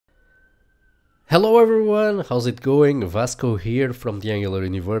Hello everyone, how's it going? Vasco here from the Angular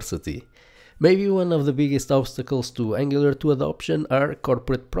University. Maybe one of the biggest obstacles to Angular 2 adoption are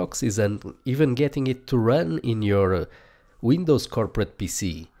corporate proxies and even getting it to run in your Windows corporate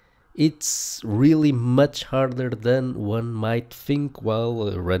PC. It's really much harder than one might think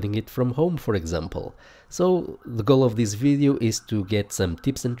while running it from home, for example. So the goal of this video is to get some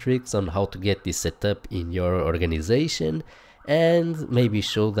tips and tricks on how to get this set up in your organization and maybe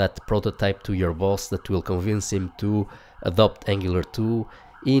show that prototype to your boss that will convince him to adopt Angular 2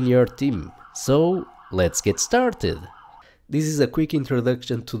 in your team. So let's get started. This is a quick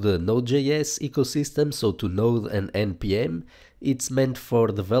introduction to the Node.js ecosystem, so to Node and NPM. It's meant for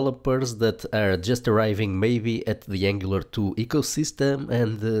developers that are just arriving maybe at the Angular 2 ecosystem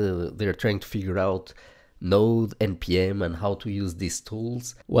and they're trying to figure out Node, NPM and how to use these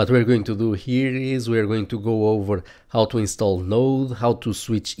tools. What we're going to do here is we're going to go over how to install Node, how to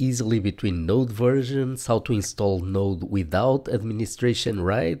switch easily between Node versions, how to install Node without administration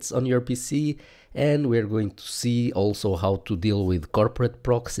rights on your PC, and we're going to see also how to deal with corporate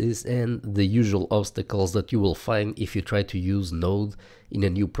proxies and the usual obstacles that you will find if you try to use Node in a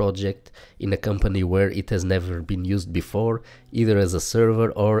new project in a company where it has never been used before, either as a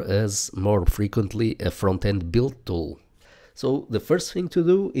server or as more frequently a front-end build tool. So the first thing to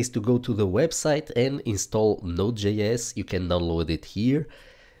do is to go to the website and install Node.js. You can download it here.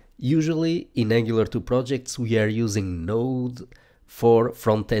 Usually in Angular 2 projects we are using Node for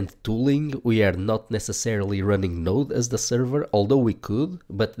front-end tooling. We are not necessarily running Node as the server, although we could,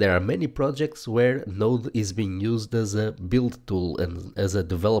 but there are many projects where Node is being used as a build tool and as a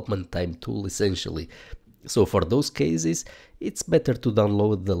development time tool essentially. So for those cases, it's better to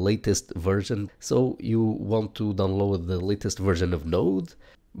download the latest version. So you want to download the latest version of Node,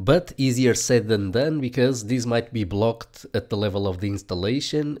 but easier said than done because this might be blocked at the level of the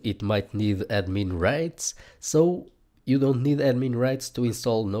installation. It might need admin rights. So you don't need admin rights to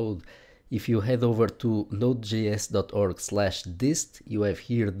install Node. If you head over to nodejs.org/dist, you have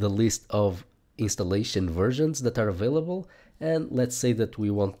here the list of installation versions that are available. And let's say that we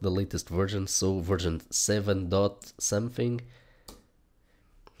want the latest version, so version 7 dot something.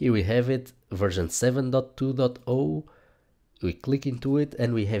 Here we have it, version 7.2.0. We click into it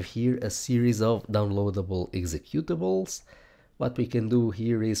and we have here a series of downloadable executables. What we can do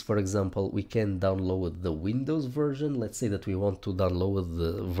here is, for example, we can download the Windows version. Let's say that we want to download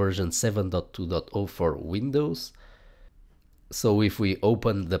the version 7.2.0 for Windows. So if we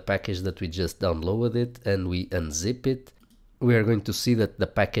open the package that we just downloaded and we unzip it, we are going to see that the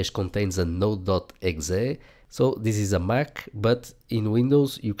package contains a node.exe. So this is a Mac, but in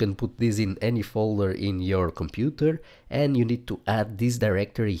Windows you can put this in any folder in your computer, and you need to add this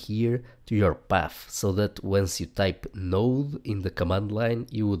directory here to your path so that once you type node in the command line,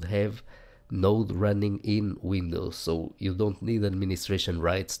 you would have Node running in Windows. So you don't need administration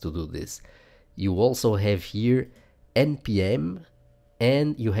rights to do this. You also have here NPM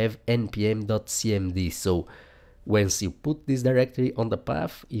and you have npm.cmd. So once you put this directory on the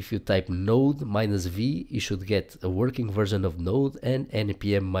path, if you type node -v, you should get a working version of Node, and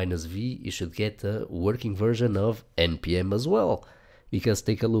npm -v, you should get a working version of npm as well. Because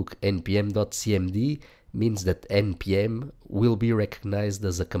take a look, npm.cmd means that npm will be recognized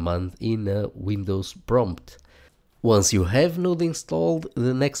as a command in a Windows prompt. Once you have Node installed,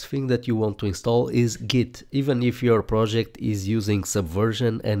 the next thing that you want to install is Git. Even if your project is using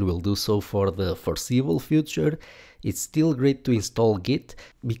Subversion and will do so for the foreseeable future, it's still great to install Git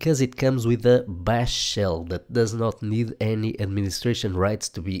because it comes with a bash shell that does not need any administration rights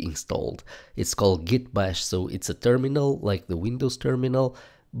to be installed. It's called Git bash, so it's a terminal like the Windows terminal,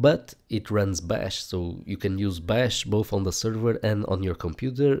 but it runs bash, so you can use bash both on the server and on your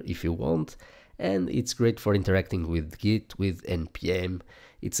computer if you want. And it's great for interacting with Git, with NPM.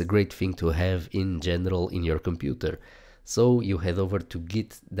 It's a great thing to have in general in your computer. So you head over to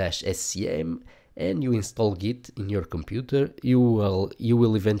git-scm and you install Git in your computer. You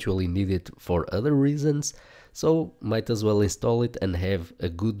will eventually need it for other reasons, so might as well install it and have a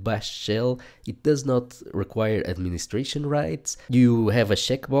good bash shell. It does not require administration rights. You have a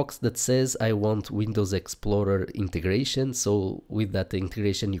checkbox that says I want Windows Explorer integration, so with that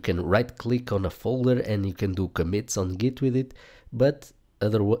integration you can right click on a folder and you can do commits on Git with it. But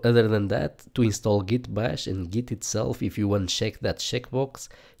other than that, to install Git bash and Git itself, if you uncheck that checkbox,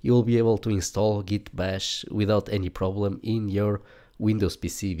 you'll be able to install Git bash without any problem in your Windows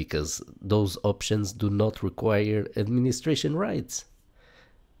PC, because those options do not require administration rights.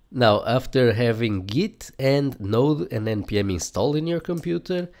 Now, after having Git and Node and NPM installed in your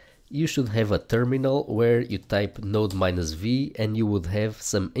computer, you should have a terminal where you type node -v and you would have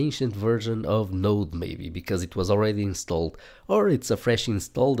some ancient version of Node maybe because it was already installed, or it's a fresh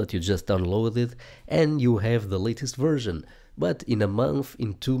install that you just downloaded and you have the latest version. But in a month,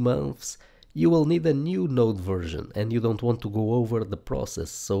 in 2 months, you will need a new Node version and you don't want to go over the process.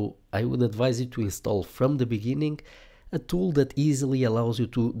 So I would advise you to install from the beginning a tool that easily allows you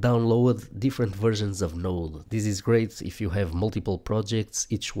to download different versions of Node. This is great if you have multiple projects,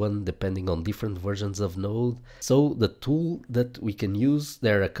 each one depending on different versions of Node. So the tool that we can use,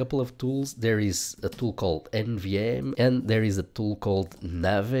 there are a couple of tools. There is a tool called NPM and there is a tool called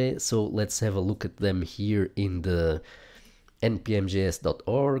Nave. So let's have a look at them here in the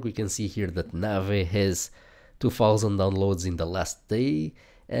npmjs.org. We can see here that Nave has 2000 downloads in the last day.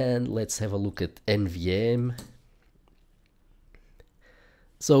 And let's have a look at NVM.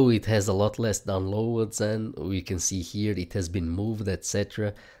 So it has a lot less downloads and we can see here it has been moved,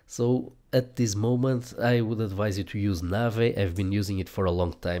 etc. So at this moment I would advise you to use Nave. I've been using it for a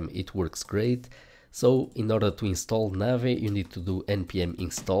long time. It works great. So in order to install Nave, you need to do npm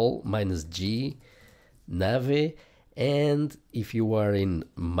install -g Nave. And if you are in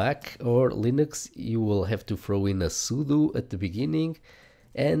Mac or Linux, you will have to throw in a sudo at the beginning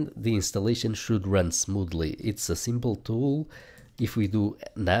and the installation should run smoothly. It's a simple tool. If we do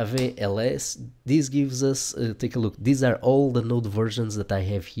Nave ls, this gives us, take a look, these are all the Node versions that I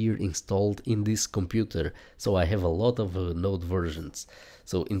have here installed in this computer. So I have a lot of Node versions.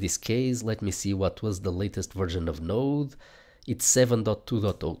 So in this case, let me see what was the latest version of Node. It's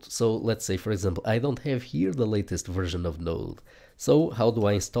 7.2.0. So let's say, for example, I don't have here the latest version of Node. So how do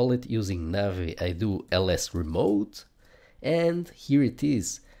I install it using Nave? I do ls remote, and here it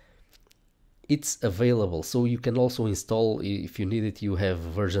is. It's available. So you can also install, if you need it, you have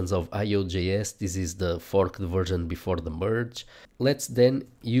versions of io.js. This is the forked version before the merge. Let's then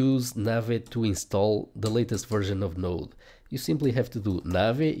use Nave to install the latest version of Node. You simply have to do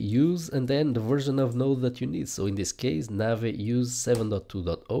Nave use and then the version of Node that you need. So in this case, Nave use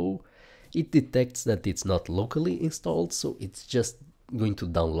 7.2.0. It detects that it's not locally installed, so it's just going to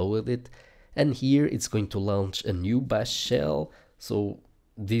download it. And here it's going to launch a new bash shell. So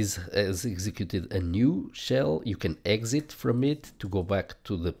this has executed a new shell. You can exit from it to go back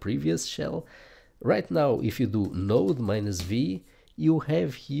to the previous shell. Right now, if you do node -v, you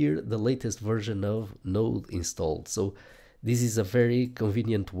have here the latest version of Node installed. So this is a very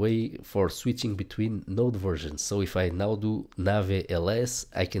convenient way for switching between Node versions. So if I now do Nave ls,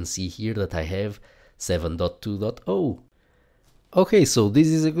 I can see here that I have 7.2.0. Okay, so this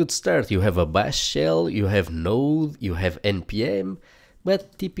is a good start. You have a bash shell, you have Node, you have NPM,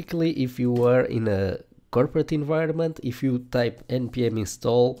 but typically if you are in a corporate environment, if you type npm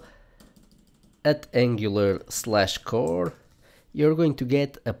install @angular/core, you're going to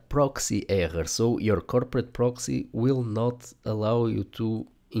get a proxy error. So your corporate proxy will not allow you to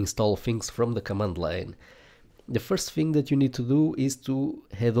install things from the command line. The first thing that you need to do is to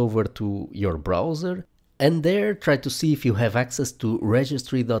head over to your browser and there try to see if you have access to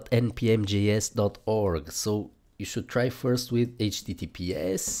registry.npmjs.org. So you should try first with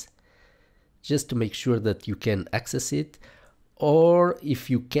HTTPS just to make sure that you can access it, or if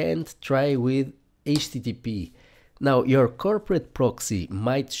you can't, try with HTTP. Now, your corporate proxy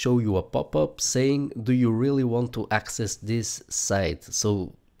might show you a pop-up saying, do you really want to access this site?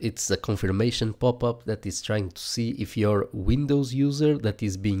 So it's a confirmation pop-up that is trying to see if your Windows user that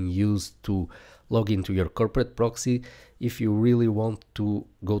is being used to log into your corporate proxy, if you really want to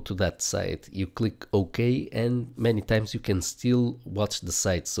go to that site. You click OK and many times you can still watch the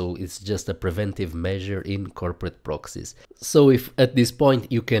site. So it's just a preventive measure in corporate proxies. So if at this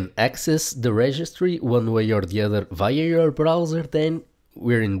point you can access the registry one way or the other via your browser, then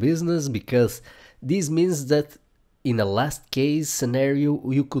we're in business, because this means that in a last case scenario,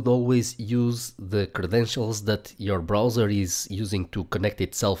 you could always use the credentials that your browser is using to connect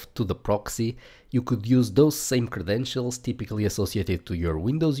itself to the proxy. You could use those same credentials typically associated to your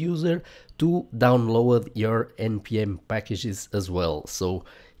Windows user to download your NPM packages as well. So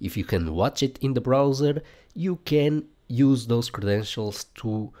if you can watch it in the browser, you can use those credentials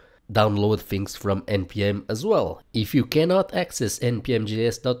to download things from NPM as well. If you cannot access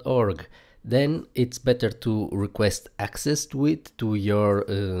npmjs.org, then it's better to request access to it to your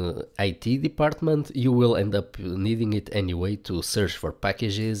IT department. You will end up needing it anyway to search for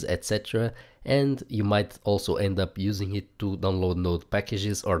packages, etc. And you might also end up using it to download Node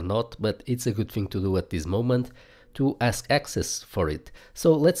packages or not, but it's a good thing to do at this moment to ask access for it.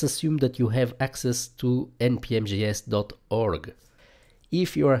 So let's assume that you have access to npmjs.org.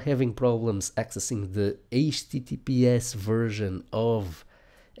 If you are having problems accessing the HTTPS version of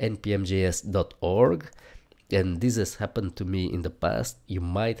npmjs.org, and this has happened to me in the past. You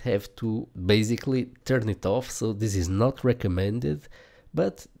might have to basically turn it off, so this is not recommended,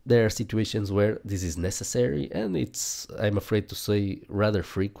 but there are situations where this is necessary, and it's, I'm afraid to say, rather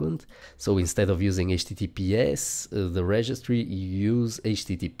frequent. So instead of using HTTPS, the registry, you use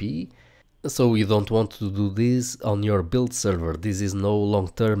HTTP. So you don't want to do this on your build server. This is no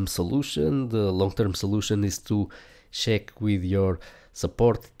long-term solution. The long-term solution is to check with your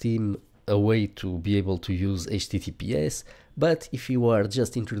support team a way to be able to use HTTPS. But if you are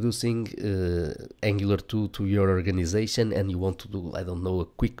just introducing Angular 2 to your organization and you want to do, I don't know, a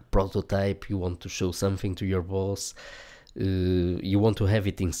quick prototype, you want to show something to your boss, you want to have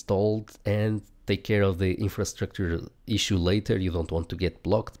it installed and take care of the infrastructure issue later, you don't want to get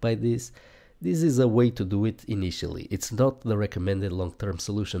blocked by this, this is a way to do it initially. It's not the recommended long-term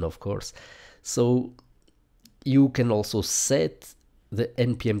solution, of course. So you can also set the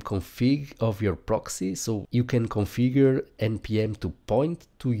npm config of your proxy, so you can configure npm to point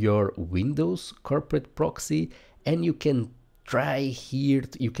to your Windows corporate proxy, and you can try here,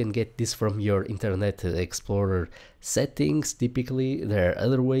 you can get this from your Internet Explorer settings. Typically there are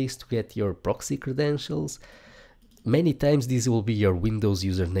other ways to get your proxy credentials. Many times this will be your Windows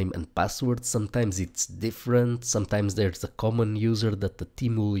username and password. Sometimes it's different, sometimes there's a common user that the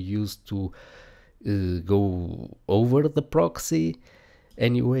team will use to go over the proxy.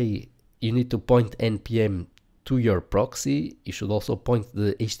 Anyway, you need to point npm to your proxy. You should also point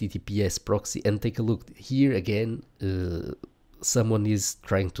the HTTPS proxy, and take a look here again. Someone is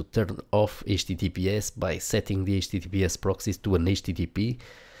trying to turn off HTTPS by setting the HTTPS proxies to an HTTP.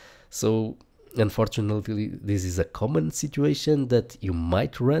 So unfortunately, this is a common situation that you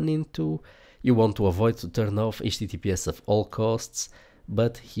might run into. You want to avoid to turn off HTTPS at all costs,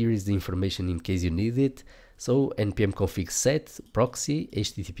 but here is the information in case you need it. So npm config set proxy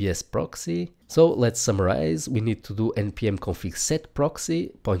HTTPS proxy. So let's summarize. We need to do npm config set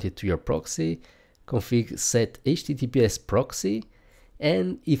proxy, point it to your proxy, config set HTTPS proxy,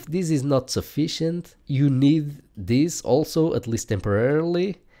 and if this is not sufficient, you need this also, at least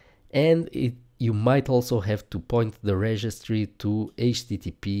temporarily, and you might also have to point the registry to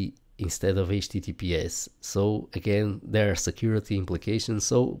HTTP instead of HTTPS. So again, there are security implications,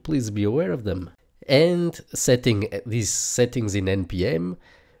 so please be aware of them. And setting these settings in npm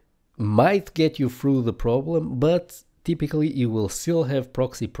might get you through the problem, but typically you will still have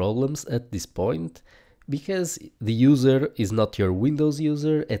proxy problems at this point because the user is not your Windows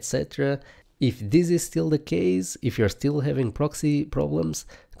user, etc. If this is still the case, if you're still having proxy problems,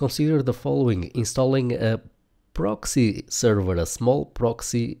 consider the following: installing a proxy server, a small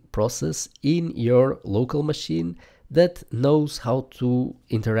proxy process in your local machine that knows how to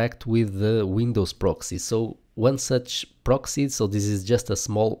interact with the Windows proxy. So one such proxy, so this is just a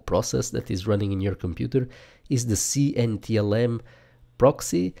small process that is running in your computer, is the CNTLM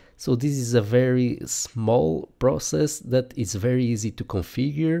proxy. So this is a very small process that is very easy to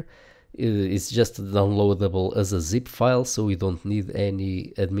configure. It's just downloadable as a zip file, so you don't need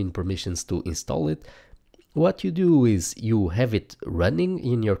any admin permissions to install it. What you do is you have it running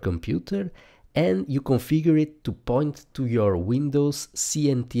in your computer and you configure it to point to your Windows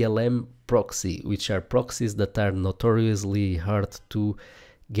CNTLM proxy, which are proxies that are notoriously hard to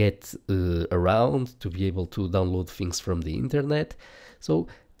get around, to be able to download things from the internet. So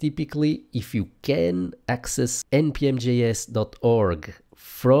typically, if you can access npmjs.org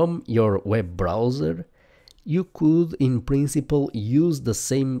from your web browser, you could in principle use the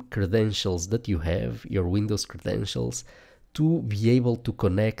same credentials that you have, your Windows credentials, to be able to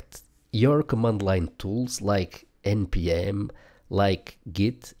connect your command line tools like npm, like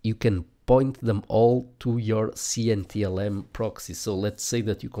git. You can point them all to your CNTLM proxy. So let's say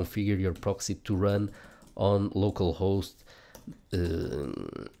that you configure your proxy to run on localhost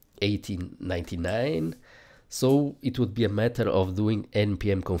 1899. So it would be a matter of doing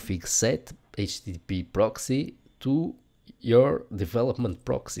npm config set HTTP proxy to your development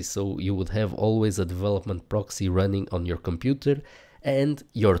proxy. So you would have always a development proxy running on your computer, and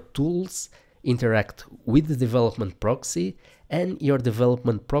your tools interact with the development proxy, and your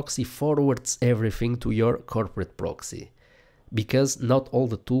development proxy forwards everything to your corporate proxy, because not all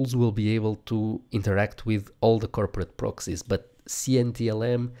the tools will be able to interact with all the corporate proxies. But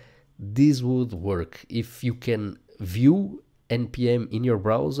CNTLM, this would work. If you can view npm in your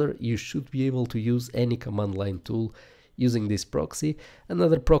browser, you should be able to use any command line tool using this proxy.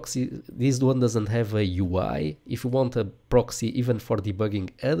 Another proxy, this one doesn't have a UI. If you want a proxy even for debugging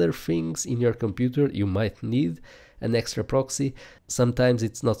other things in your computer, you might need an extra proxy. Sometimes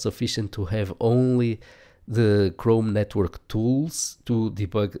it's not sufficient to have only the Chrome network tools to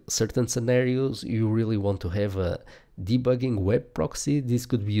debug certain scenarios. You really want to have a debugging web proxy. This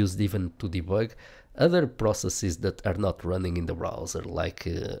could be used even to debug other processes that are not running in the browser, like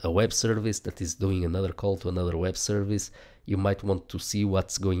a web service that is doing another call to another web service. You might want to see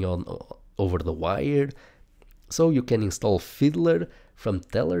what's going on over the wire. So you can install Fiddler from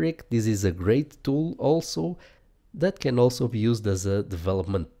Telerik. This is a great tool also that can also be used as a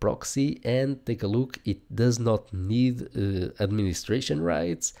development proxy, and take a look, it does not need administration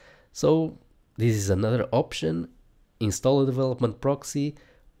rights. So this is another option. Install a development proxy,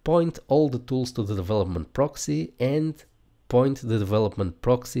 point all the tools to the development proxy, and point the development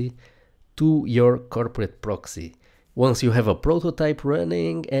proxy to your corporate proxy. Once you have a prototype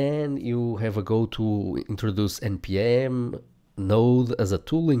running and you have a go to introduce NPM node as a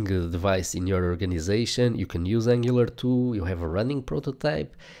tooling device in your organization, you can use Angular 2, you have a running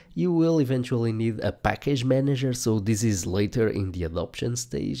prototype, you will eventually need a package manager. So this is later in the adoption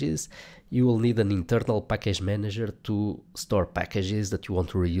stages. You will need an internal package manager to store packages that you want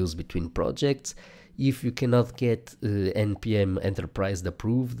to reuse between projects. If you cannot get NPM Enterprise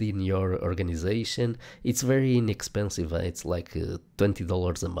approved in your organization, it's very inexpensive. It's like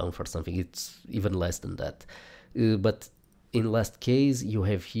 $20 a month or something. It's even less than that. But in last case, you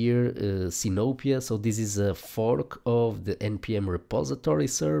have here Sinopia. So this is a fork of the NPM repository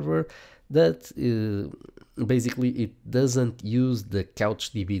server that basically it doesn't use the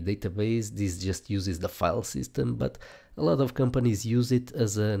CouchDB database. This just uses the file system, but a lot of companies use it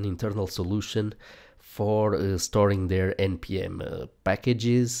as an internal solution for storing their NPM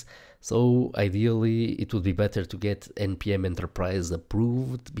packages. So ideally it would be better to get NPM Enterprise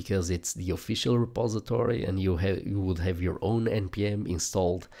approved, because it's the official repository and you would have your own NPM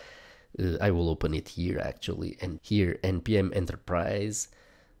installed. I will open it here actually, and here NPM Enterprise.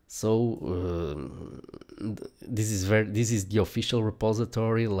 So this is the official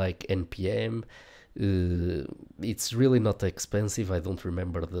repository like NPM. It's really not expensive. I don't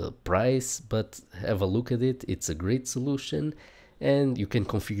remember the price, but have a look at it. It's a great solution, and you can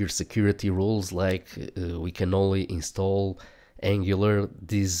configure security rules like we can only install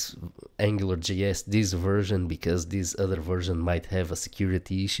AngularJS this version, because this other version might have a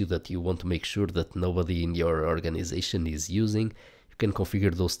security issue that you want to make sure that nobody in your organization is using. You can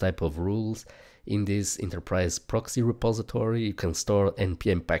configure those type of rules. In this enterprise proxy repository, you can store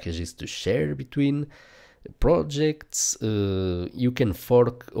NPM packages to share between projects. You can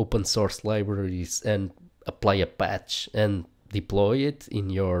fork open source libraries and apply a patch and deploy it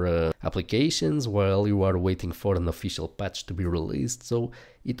in your applications while you are waiting for an official patch to be released. So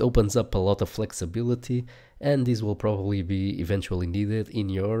it opens up a lot of flexibility, and this will probably be eventually needed in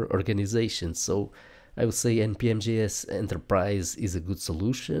your organization. So I would say NPM.js Enterprise is a good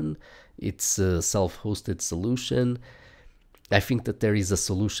solution. It's a self-hosted solution. I think that there is a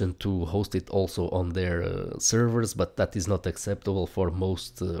solution to host it also on their servers, but that is not acceptable for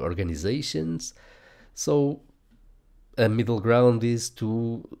most organizations. So a middle ground is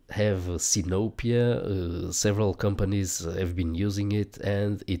to have Sinopia. Several companies have been using it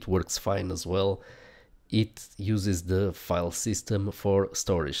and it works fine as well. It uses the file system for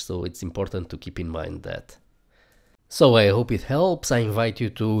storage, so it's important to keep in mind that. So I hope it helps. I invite you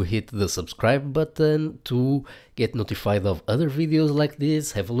to hit the subscribe button to get notified of other videos like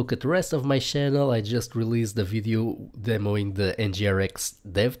this. Have a look at the rest of my channel. I just released a video demoing the NGRX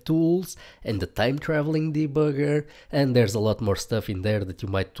dev tools and the time traveling debugger, and there's a lot more stuff in there that you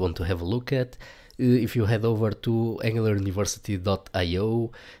might want to have a look at. If you head over to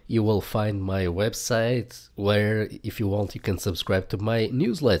angularuniversity.io, you will find my website where, if you want, you can subscribe to my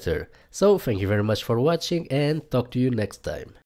newsletter. So thank you very much for watching, and talk to you next time.